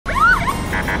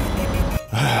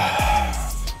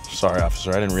Sorry, officer,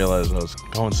 I didn't realize I was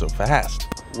going so fast.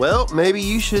 Well, maybe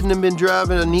you shouldn't have been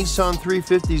driving a Nissan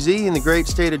 350Z in the great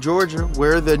state of Georgia,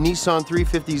 where the Nissan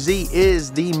 350Z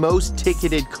is the most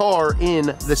ticketed car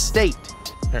in the state.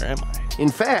 Where am I?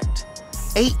 In fact,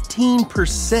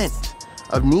 18%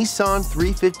 of Nissan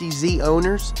 350Z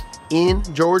owners in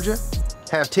Georgia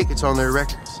have tickets on their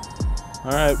records.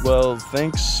 All right, well,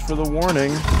 thanks for the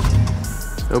warning.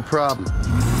 No problem.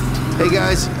 Hey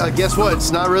guys, guess what?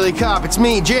 It's not really a cop, it's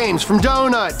me, James from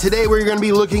Donut. Today we're gonna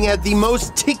be looking at the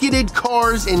most ticketed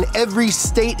cars in every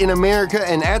state in America,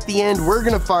 and at the end we're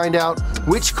gonna find out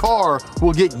which car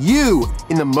will get you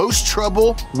in the most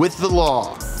trouble with the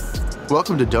law.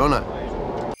 Welcome to Donut.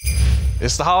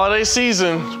 It's the holiday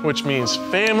season, which means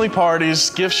family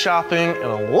parties, gift shopping, and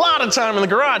a lot of time in the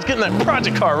garage getting that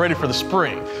project car ready for the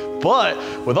spring. But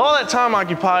with all that time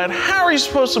occupied, how are you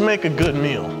supposed to make a good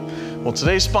meal? Well,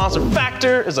 today's sponsor,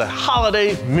 Factor, is a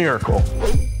holiday miracle.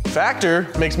 Factor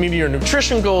makes meeting your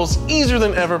nutrition goals easier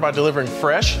than ever by delivering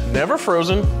fresh, never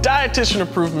frozen,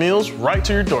 dietitian-approved meals right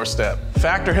to your doorstep.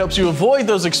 Factor helps you avoid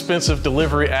those expensive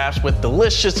delivery apps with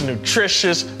delicious,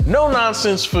 nutritious,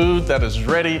 no-nonsense food that is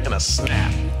ready in a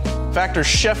snap. Factor's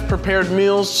chef-prepared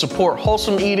meals support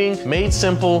wholesome eating, made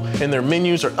simple, and their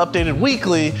menus are updated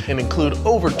weekly and include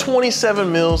over 27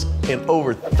 meals and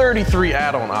over 33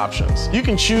 add-on options. You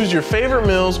can choose your favorite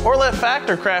meals or let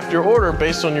Factor craft your order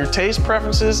based on your taste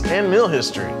preferences and meal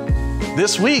history.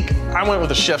 This week, I went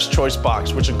with a Chef's Choice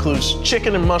box, which includes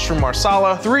chicken and mushroom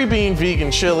marsala, 3-bean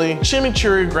vegan chili,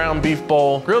 chimichurri ground beef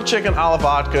bowl, grilled chicken a la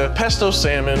vodka, pesto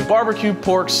salmon, barbecue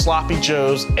pork sloppy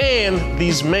joes, and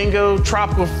these mango,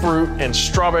 tropical fruit, and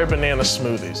strawberry banana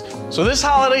smoothies. So this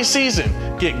holiday season,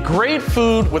 get great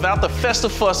food without the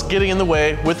festive fuss getting in the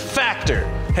way with Factor.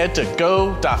 Head to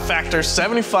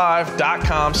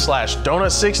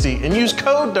go.factor75.com/donut60 and use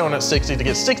code donut60 to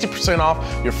get 60% off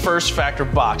your first Factor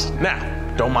box. Now,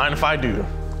 don't mind if I do.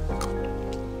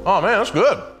 Oh man, that's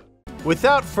good.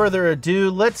 Without further ado,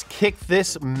 let's kick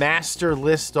this master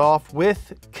list off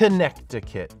with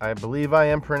Connecticut. I believe I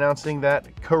am pronouncing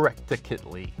that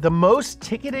correcticately. The most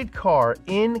ticketed car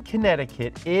in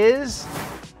Connecticut is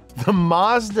the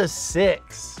Mazda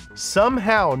 6.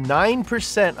 Somehow,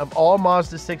 9% of all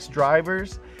Mazda 6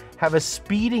 drivers have a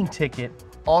speeding ticket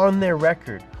on their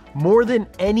record, more than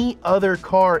any other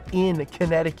car in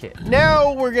Connecticut.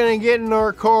 Now we're gonna get in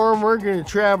our car and we're gonna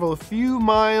travel a few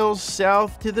miles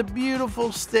south to the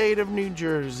beautiful state of New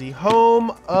Jersey,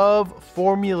 home of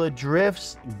Formula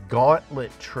Drift's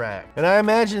Gauntlet track. And I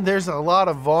imagine there's a lot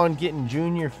of Vaughn Gittin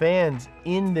Jr. fans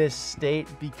in this state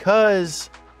because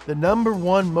the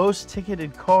 #1 most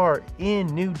ticketed car in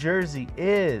New Jersey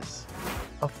is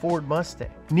a Ford Mustang.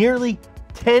 Nearly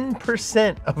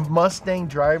 10% of Mustang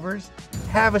drivers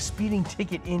have a speeding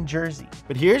ticket in Jersey.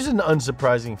 But here's an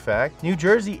unsurprising fact. New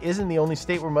Jersey isn't the only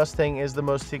state where Mustang is the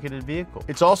most ticketed vehicle.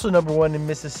 It's also #1 in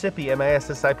Mississippi,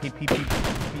 MISSIPPI,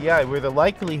 where the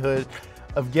likelihood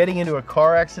of getting into a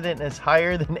car accident is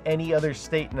higher than any other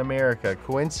state in America.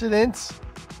 Coincidence?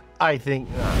 I think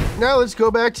not. Now let's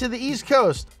go back to the East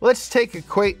Coast. Let's take a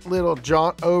quick little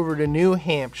jaunt over to New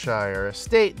Hampshire, a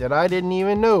state that I didn't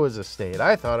even know was a state.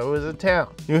 I thought it was a town.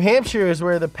 New Hampshire is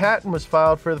where the patent was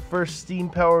filed for the first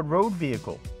steam-powered road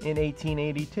vehicle in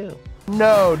 1882.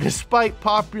 No, despite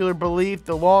popular belief,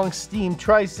 the long steam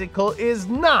tricycle is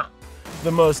not the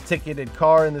most ticketed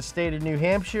car in the state of New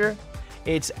Hampshire.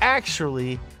 It's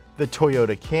actually the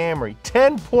Toyota Camry.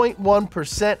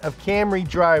 10.1% of Camry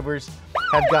drivers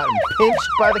have gotten pinched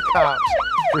by the cops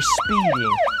for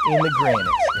speeding in the Granite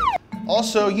State.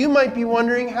 Also, you might be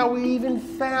wondering how we even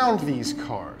found these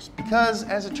cars, because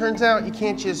as it turns out, you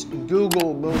can't just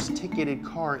Google most ticketed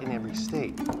car in every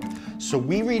state. So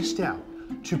we reached out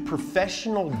to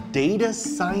professional data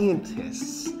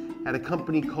scientists at a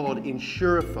company called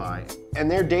Insurify, and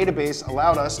their database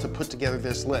allowed us to put together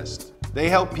this list. They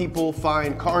help people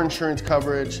find car insurance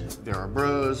coverage. They're our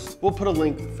bros. We'll put a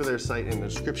link for their site in the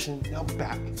description. Now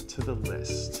back to the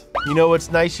list. You know what's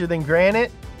nicer than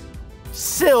granite?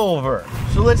 Silver.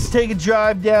 So let's take a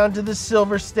drive down to the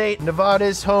Silver State. Nevada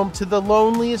is home to the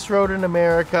loneliest road in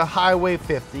America, Highway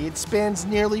 50. It spans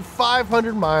nearly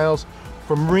 500 miles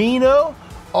from Reno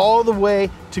all the way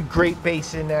to Great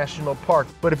Basin National Park.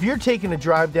 But if you're taking a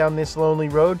drive down this lonely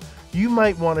road, you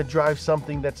might want to drive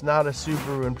something that's not a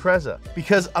Subaru Impreza,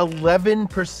 because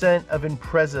 11% of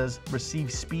Imprezas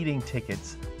receive speeding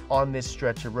tickets on this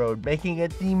stretch of road, making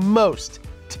it the most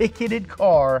ticketed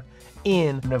car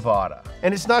in Nevada.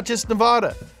 And it's not just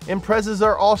Nevada. Imprezas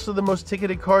are also the most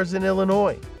ticketed cars in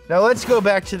Illinois. Now let's go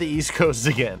back to the East Coast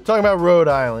again. Talking about Rhode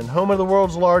Island, home of the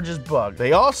world's largest bug.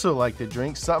 They also like to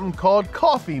drink something called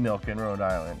coffee milk in Rhode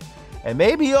Island. And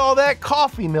maybe all that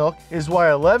coffee milk is why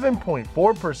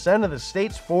 11.4% of the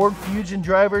state's Ford Fusion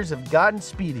drivers have gotten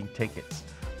speeding tickets.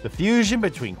 The fusion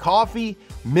between coffee,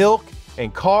 milk,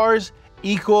 and cars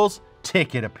equals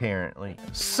ticket, apparently.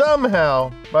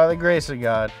 Somehow, by the grace of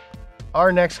God,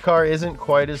 our next car isn't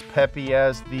quite as peppy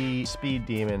as the speed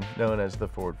demon known as the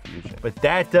Ford Fusion. But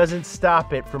that doesn't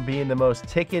stop it from being the most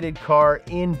ticketed car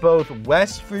in both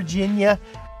West Virginia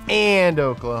and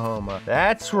Oklahoma.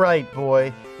 That's right,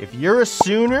 boy. If you're a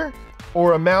Sooner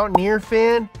or a Mountaineer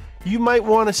fan, you might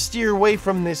want to steer away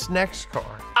from this next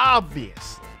car.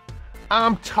 Obviously.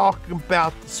 I'm talking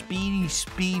about the speedy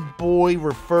speed boy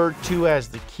referred to as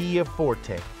the Kia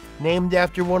Forte, named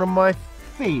after one of my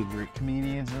favorite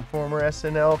comedians and former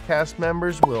SNL cast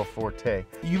members, Will Forte.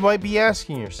 You might be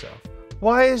asking yourself,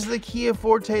 why is the Kia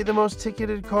Forte the most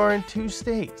ticketed car in 2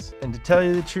 states? And to tell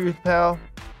you the truth, pal,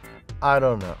 I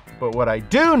don't know. But what I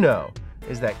do know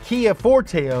is that Kia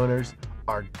Forte owners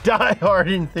are die-hard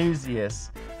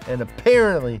enthusiasts, and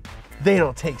apparently they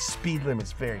don't take speed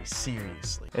limits very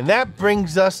seriously. And that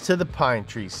brings us to the Pine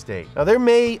Tree State. Now there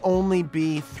may only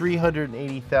be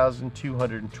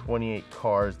 380,228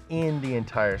 cars in the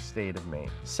entire state of Maine.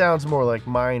 Sounds more like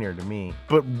minor to me.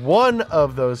 But one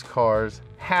of those cars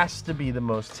has to be the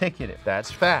most ticketed. That's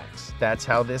facts. That's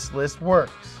how this list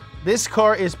works. This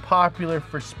car is popular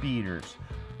for speeders,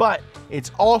 but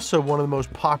it's also one of the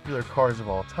most popular cars of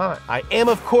all time. I am,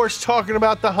 of course, talking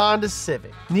about the Honda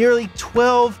Civic. Nearly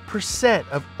 12%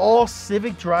 of all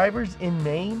Civic drivers in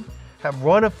Maine have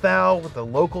run afoul with the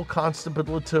local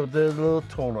constable,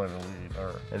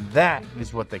 and that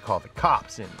is what they call the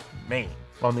cops in Maine.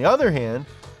 On the other hand,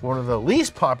 one of the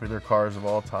least popular cars of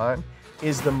all time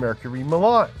is the Mercury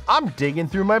Milan. I'm digging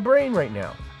through my brain right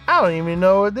now. I don't even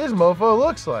know what this mofo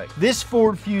looks like. This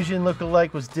Ford Fusion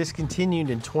lookalike was discontinued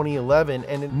in 2011,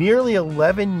 and nearly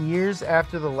 11 years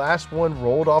after the last one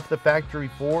rolled off the factory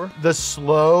floor, the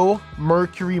slow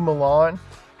Mercury Milan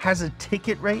has a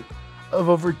ticket rate of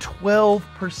over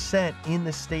 12% in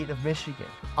the state of Michigan.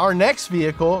 Our next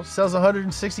vehicle sells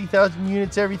 160,000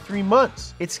 units every 3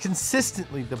 months. It's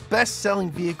consistently the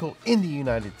best-selling vehicle in the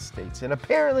United States, and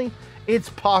apparently it's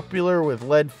popular with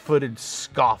lead-footed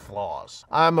scofflaws.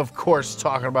 I'm, of course,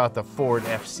 talking about the Ford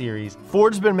F-Series.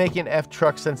 Ford's been making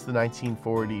F-trucks since the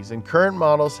 1940s, and current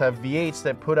models have V8s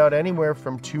that put out anywhere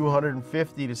from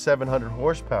 250 to 700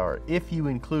 horsepower, if you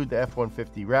include the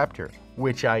F-150 Raptor,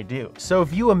 which I do. So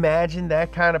if you imagine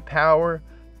that kind of power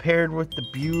paired with the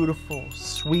beautiful,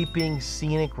 sweeping,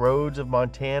 scenic roads of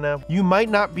Montana, you might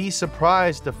not be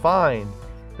surprised to find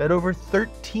that over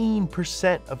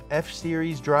 13% of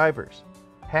F-Series drivers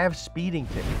have speeding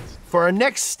tickets. For our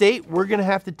next state, we're gonna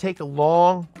have to take a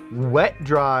long, wet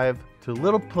drive to a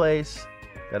little place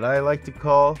that I like to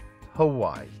call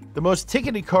Hawaii. The most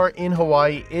ticketed car in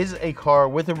Hawaii is a car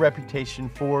with a reputation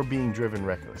for being driven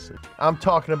recklessly. I'm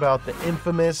talking about the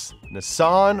infamous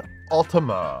Nissan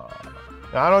Altima.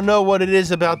 Now, I don't know what it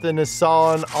is about the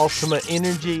Nissan Altima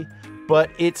Energy, but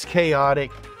it's chaotic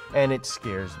and it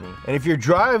scares me. And if you're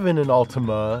driving an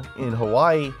Altima in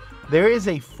Hawaii, there is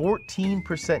a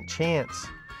 14% chance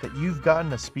that you've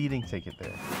gotten a speeding ticket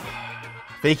there.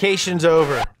 Vacation's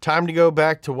over. Time to go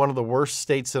back to one of the worst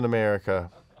states in America.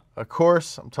 Of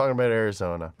course, I'm talking about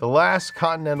Arizona, the last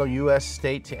continental US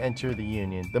state to enter the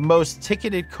Union. The most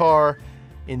ticketed car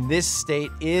in this state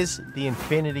is the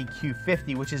Infiniti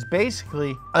Q50, which is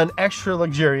basically an extra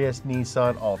luxurious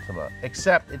Nissan Altima,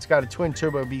 except it's got a twin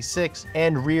turbo V6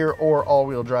 and rear or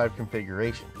all-wheel drive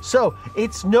configuration. So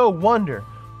it's no wonder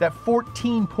that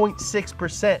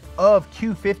 14.6% of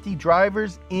Q50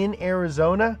 drivers in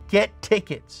Arizona get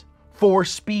tickets for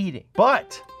speeding.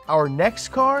 But our next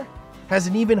car has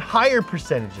an even higher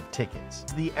percentage of tickets,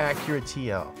 the Acura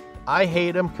TL. I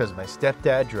hate them because my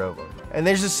stepdad drove them. And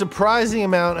there's a surprising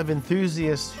amount of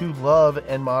enthusiasts who love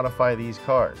and modify these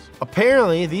cars.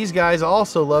 Apparently, these guys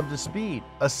also love to speed,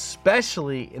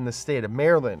 especially in the state of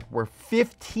Maryland, where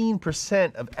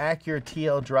 15% of Acura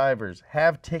TL drivers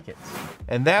have tickets.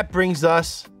 And that brings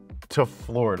us to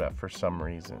Florida for some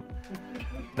reason.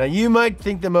 Now, you might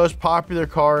think the most popular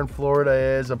car in Florida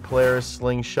is a Polaris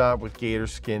Slingshot with gator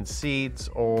skin seats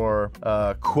or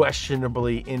a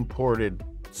questionably imported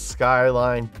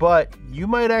Skyline, but you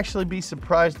might actually be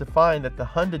surprised to find that the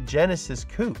Honda Genesis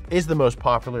Coupe is the most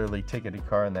popularly ticketed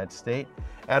car in that state,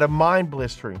 at a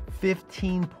mind-blistering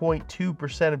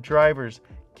 15.2% of drivers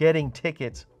getting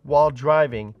tickets while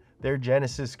driving their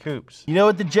Genesis Coupes. You know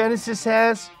what the Genesis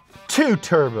has? 2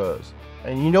 turbos.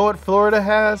 And you know what Florida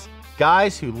has?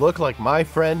 guys who look like my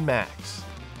friend Max.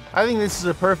 I think this is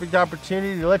a perfect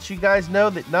opportunity to let you guys know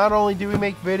that not only do we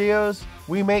make videos,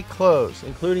 we make clothes,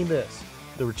 including this,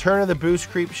 the Return of the Boost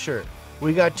Creep shirt.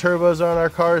 We got turbos on our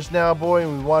cars now, boy,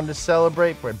 and we wanted to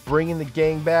celebrate by bringing the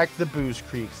gang back, the Boost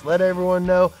Creeps. Let everyone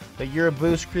know that you're a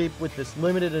Boost Creep with this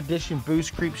limited edition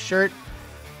Boost Creep shirt,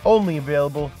 only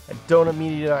available at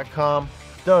donutmedia.com.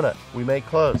 Donut, we make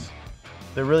clothes.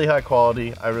 They're really high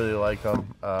quality. I really like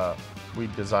them. We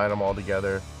design them all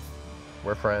together.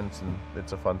 We're friends, and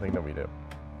it's a fun thing that we do.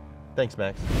 Thanks,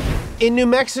 Max. In New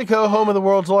Mexico, home of the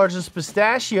world's largest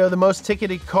pistachio, the most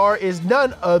ticketed car is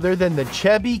none other than the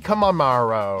Chevy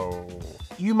Camaro.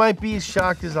 You might be as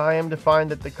shocked as I am to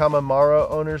find that the Camaro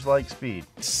owners like speed.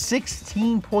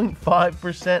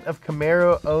 16.5% of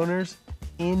Camaro owners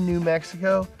in New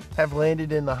Mexico have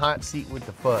landed in the hot seat with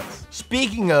the fuzz.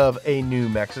 Speaking of a New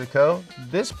Mexico,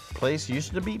 this place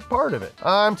used to be part of it.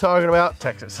 I'm talking about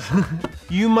Texas.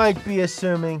 You might be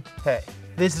assuming, hey,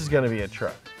 this is gonna be a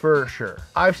truck, for sure.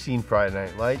 I've seen Friday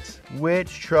Night Lights.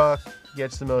 Which truck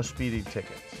gets the most speeding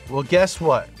tickets? Well, guess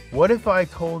what? What if I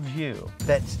told you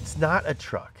that it's not a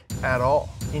truck at all?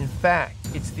 In fact,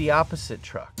 it's the opposite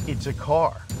truck. It's a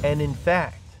car. And in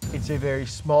fact, it's a very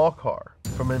small car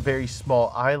from a very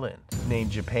small island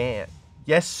named Japan.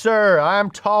 Yes, sir,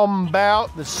 I'm talking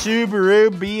about the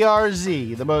Subaru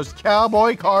BRZ, the most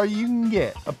cowboy car you can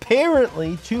get.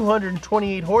 Apparently,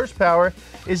 228 horsepower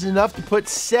is enough to put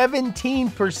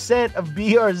 17% of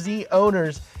BRZ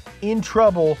owners in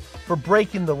trouble for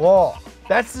breaking the law.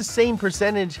 That's the same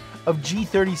percentage of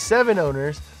G37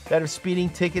 owners that have speeding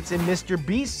tickets in Mr.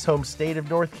 Beast's home state of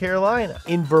North Carolina.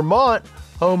 In Vermont,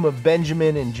 home of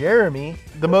Benjamin and Jeremy,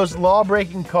 the most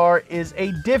law-breaking car is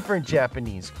a different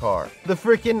Japanese car. The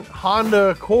freaking Honda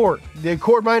Accord. The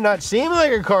Accord might not seem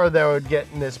like a car that would get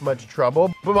in this much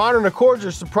trouble, but modern Accords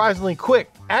are surprisingly quick.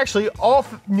 Actually, all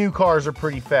new cars are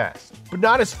pretty fast, but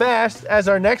not as fast as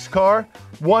our next car,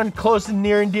 one close and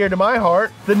near and dear to my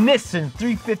heart, the Nissan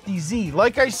 350Z.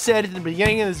 Like I said at the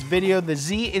beginning of this video, the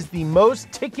Z is the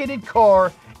most ticketed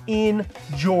car in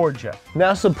Georgia.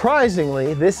 Now,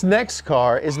 surprisingly, this next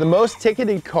car is the most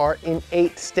ticketed car in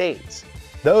 8 states.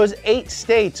 Those 8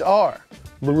 states are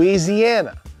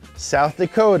Louisiana, South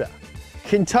Dakota,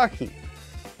 Kentucky,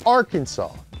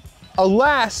 Arkansas,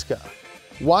 Alaska,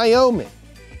 Wyoming,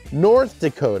 North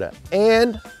Dakota,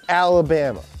 and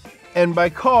Alabama. And by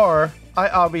car, I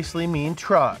obviously mean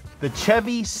truck. The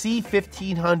Chevy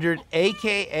C1500,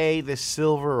 AKA the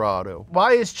Silverado.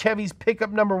 Why is Chevy's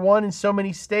pickup #1 in so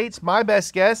many states? My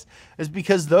best guess is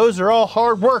because those are all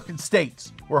hard-working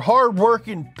states, where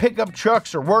hard-working pickup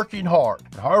trucks are working hard.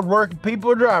 Hard-working people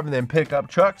are driving them pickup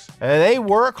trucks, and they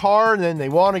work hard, and then they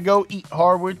want to go eat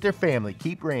hard with their family,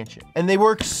 keep ranching. And they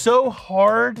work so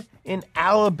hard in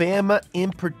Alabama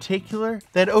in particular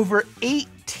that over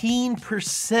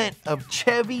 18% of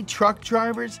Chevy truck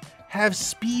drivers have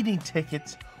speeding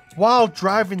tickets while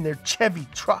driving their Chevy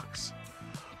trucks.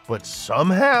 But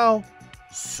somehow,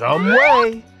 some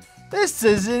way, this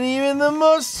isn't even the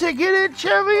most ticketed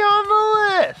Chevy on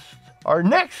the list. Our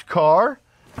next car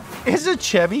is a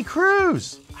Chevy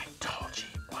Cruze. I told you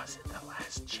it wasn't the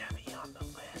last Chevy on the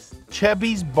list.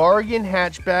 Chevy's bargain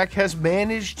hatchback has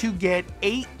managed to get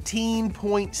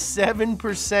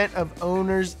 18.7% of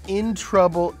owners in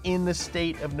trouble in the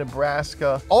state of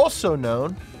Nebraska, also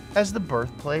known as the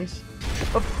birthplace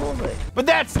of Kool-Aid. But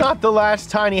that's not the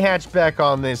last tiny hatchback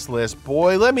on this list,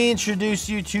 boy. Let me introduce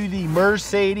you to the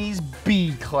Mercedes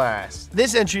B-Class.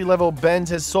 This entry-level Benz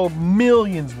has sold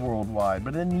millions worldwide,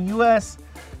 but in the US,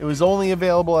 it was only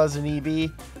available as an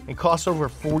EV and cost over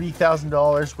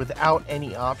 $40,000 without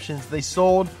any options. They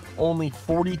sold only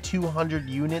 4,200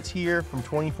 units here from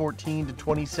 2014 to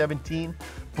 2017,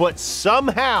 but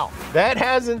somehow that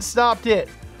hasn't stopped it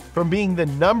from being the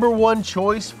 #1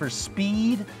 choice for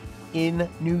speed in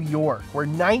New York, where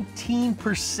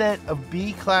 19% of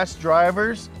B-Class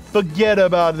drivers forget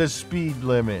about the speed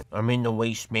limit. I'm in the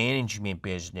waste management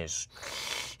business.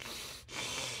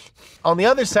 On the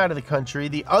other side of the country,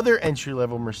 the other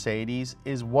entry-level Mercedes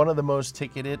is one of the most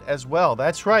ticketed as well.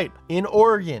 That's right. In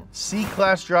Oregon,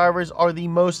 C-Class drivers are the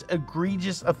most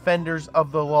egregious offenders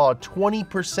of the law.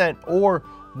 20% or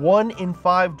 1 in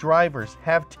 5 drivers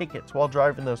have tickets while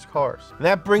driving those cars. And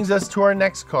that brings us to our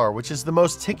next car, which is the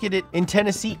most ticketed in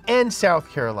Tennessee and South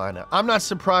Carolina. I'm not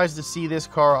surprised to see this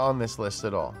car on this list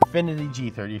at all. Infiniti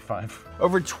G35.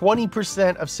 Over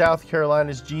 20% of South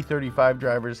Carolina's G35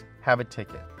 drivers have a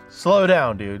ticket. Slow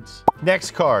down, dudes.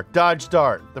 Next car, Dodge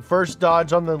Dart, the first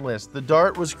Dodge on the list. The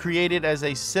Dart was created as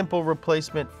a simple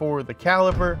replacement for the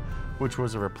Caliber, which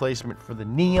was a replacement for the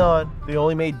Neon. They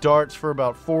only made Darts for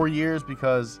about 4 years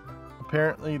because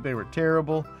Apparently they were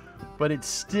terrible, but it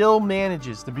still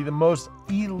manages to be the most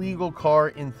illegal car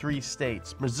in 3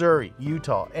 states, Missouri,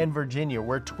 Utah, and Virginia,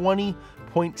 where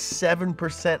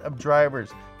 20.7% of drivers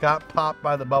got popped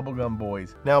by the bubblegum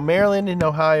boys. Now, Maryland and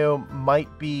Ohio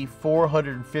might be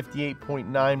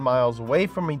 458.9 miles away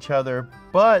from each other,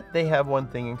 but they have one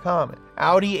thing in common.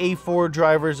 Audi A4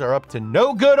 drivers are up to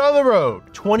no good on the road.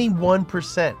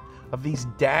 21% of these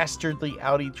dastardly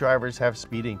Audi drivers have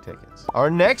speeding tickets. Our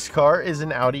next car is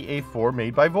an Audi A4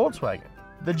 made by Volkswagen,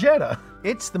 the Jetta.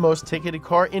 It's the most ticketed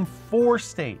car in 4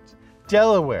 states: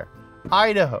 Delaware,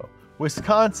 Idaho,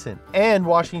 Wisconsin, and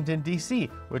Washington, D.C.,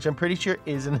 which I'm pretty sure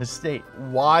isn't a state.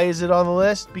 Why is it on the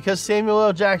list? Because Samuel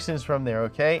L. Jackson is from there,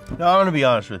 okay? Now, I'm gonna be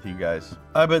honest with you guys.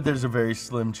 I bet there's a very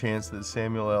slim chance that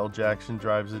Samuel L. Jackson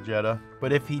drives a Jetta,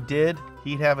 but if he did,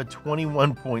 he'd have a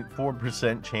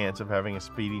 21.4% chance of having a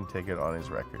speeding ticket on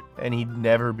his record, and he'd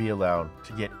never be allowed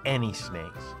to get any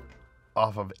snakes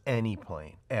off of any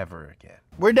plane ever again.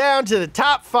 We're down to the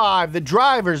top 5. The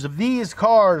drivers of these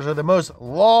cars are the most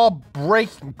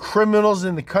law-breaking criminals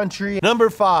in the country. Number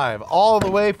 5, all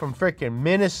the way from frickin'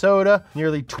 Minnesota,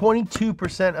 nearly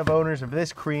 22% of owners of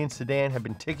this Korean sedan have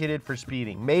been ticketed for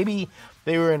speeding. Maybe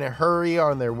they were in a hurry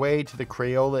on their way to the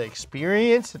Crayola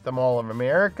Experience at the Mall of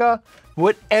America.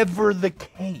 Whatever the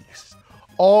case,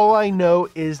 all I know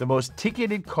is the most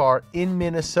ticketed car in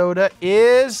Minnesota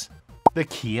is the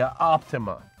Kia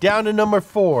Optima. Down to number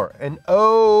 4, and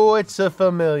oh, it's a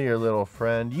familiar little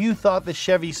friend. You thought the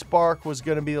Chevy Spark was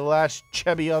gonna be the last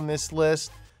Chevy on this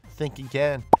list? Think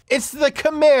again. It's the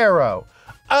Camaro.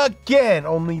 Again,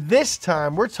 only this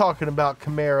time we're talking about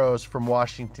Camaros from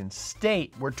Washington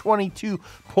State, where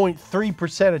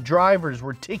 22.3% of drivers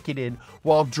were ticketed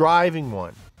while driving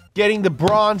one. Getting the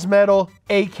bronze medal,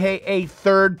 aka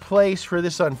 3rd place for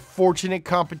this unfortunate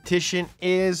competition,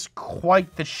 is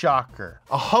quite the shocker.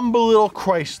 A humble little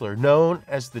Chrysler known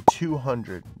as the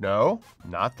 200. No,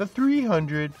 not the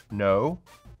 300. No,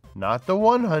 not the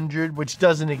 100, which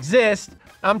doesn't exist.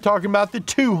 I'm talking about the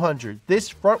 200. This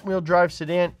front-wheel drive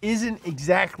sedan isn't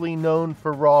exactly known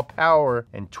for raw power,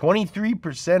 and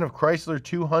 23% of Chrysler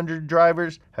 200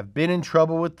 drivers have been in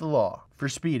trouble with the law for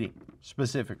speeding.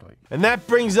 Specifically. And that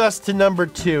brings us to number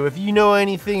 2. If you know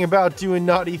anything about doing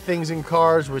naughty things in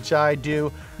cars, which I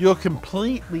do, you'll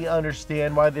completely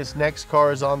understand why this next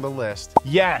car is on the list.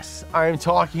 Yes, I'm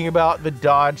talking about the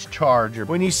Dodge Charger.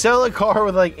 When you sell a car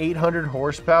with like 800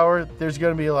 horsepower, there's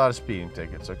gonna be a lot of speeding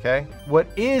tickets, okay? What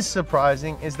is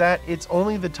surprising is that it's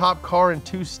only the top car in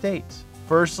 2 states.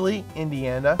 Firstly,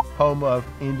 Indiana, home of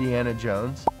Indiana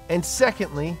Jones, and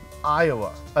secondly,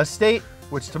 Iowa, a state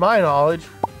which, to my knowledge,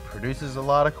 produces a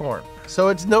lot of corn. So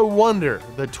it's no wonder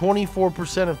the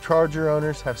 24% of Charger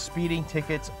owners have speeding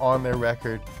tickets on their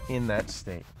record in that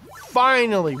state.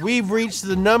 Finally, we've reached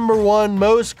the number 1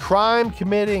 most crime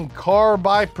committing car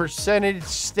by percentage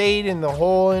state in the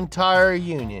whole entire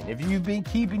union. If you've been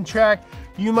keeping track,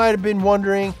 you might have been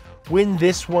wondering when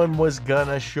this one was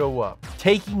gonna show up.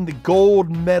 Taking the gold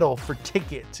medal for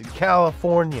tickets in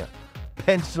California,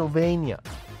 Pennsylvania,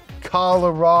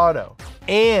 Colorado,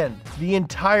 and the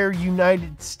entire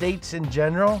United States in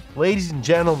general. Ladies and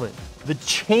gentlemen, the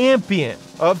champion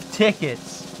of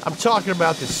tickets. I'm talking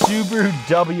about the Subaru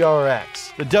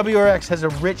WRX. The WRX has a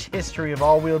rich history of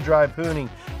all-wheel drive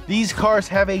hooning. These cars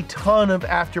have a ton of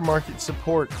aftermarket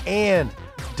support and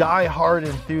die-hard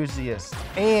enthusiasts.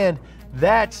 And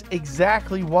that's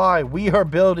exactly why we are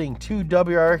building 2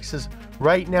 WRXs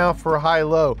right now for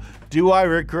high-low. Do I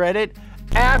regret it?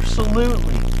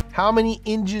 Absolutely. How many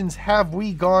engines have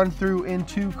we gone through in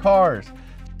 2 cars?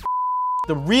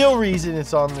 The real reason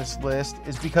it's on this list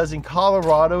is because in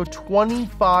Colorado,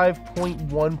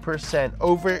 25.1%,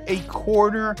 over a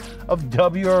quarter of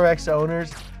WRX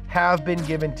owners have been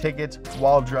given tickets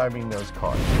while driving those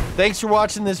cars. Thanks for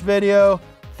watching this video.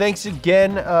 Thanks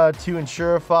again to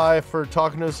Insurify for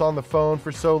talking to us on the phone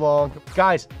for so long.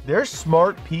 Guys, there's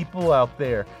smart people out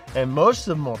there, and most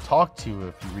of them will talk to you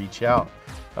if you reach out.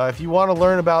 If you want to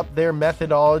learn about their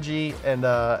methodology and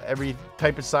every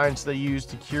type of science they use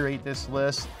to curate this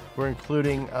list, we're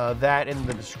including that in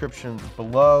the description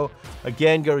below.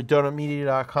 Again, go to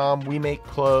donutmedia.com. We make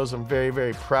clothes. I'm very,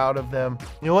 very proud of them.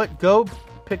 You know what? Go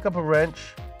pick up a wrench,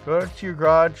 go to your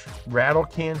garage, rattle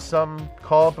can something,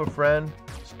 call up a friend,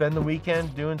 spend the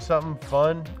weekend doing something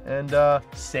fun and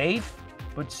safe,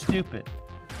 but stupid.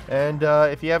 And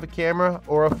if you have a camera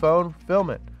or a phone, film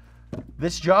it.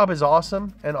 This job is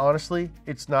awesome, and honestly,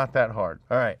 it's not that hard.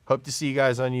 All right, hope to see you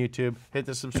guys on YouTube. Hit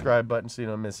the subscribe button so you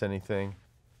don't miss anything.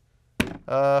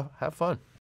 Have fun.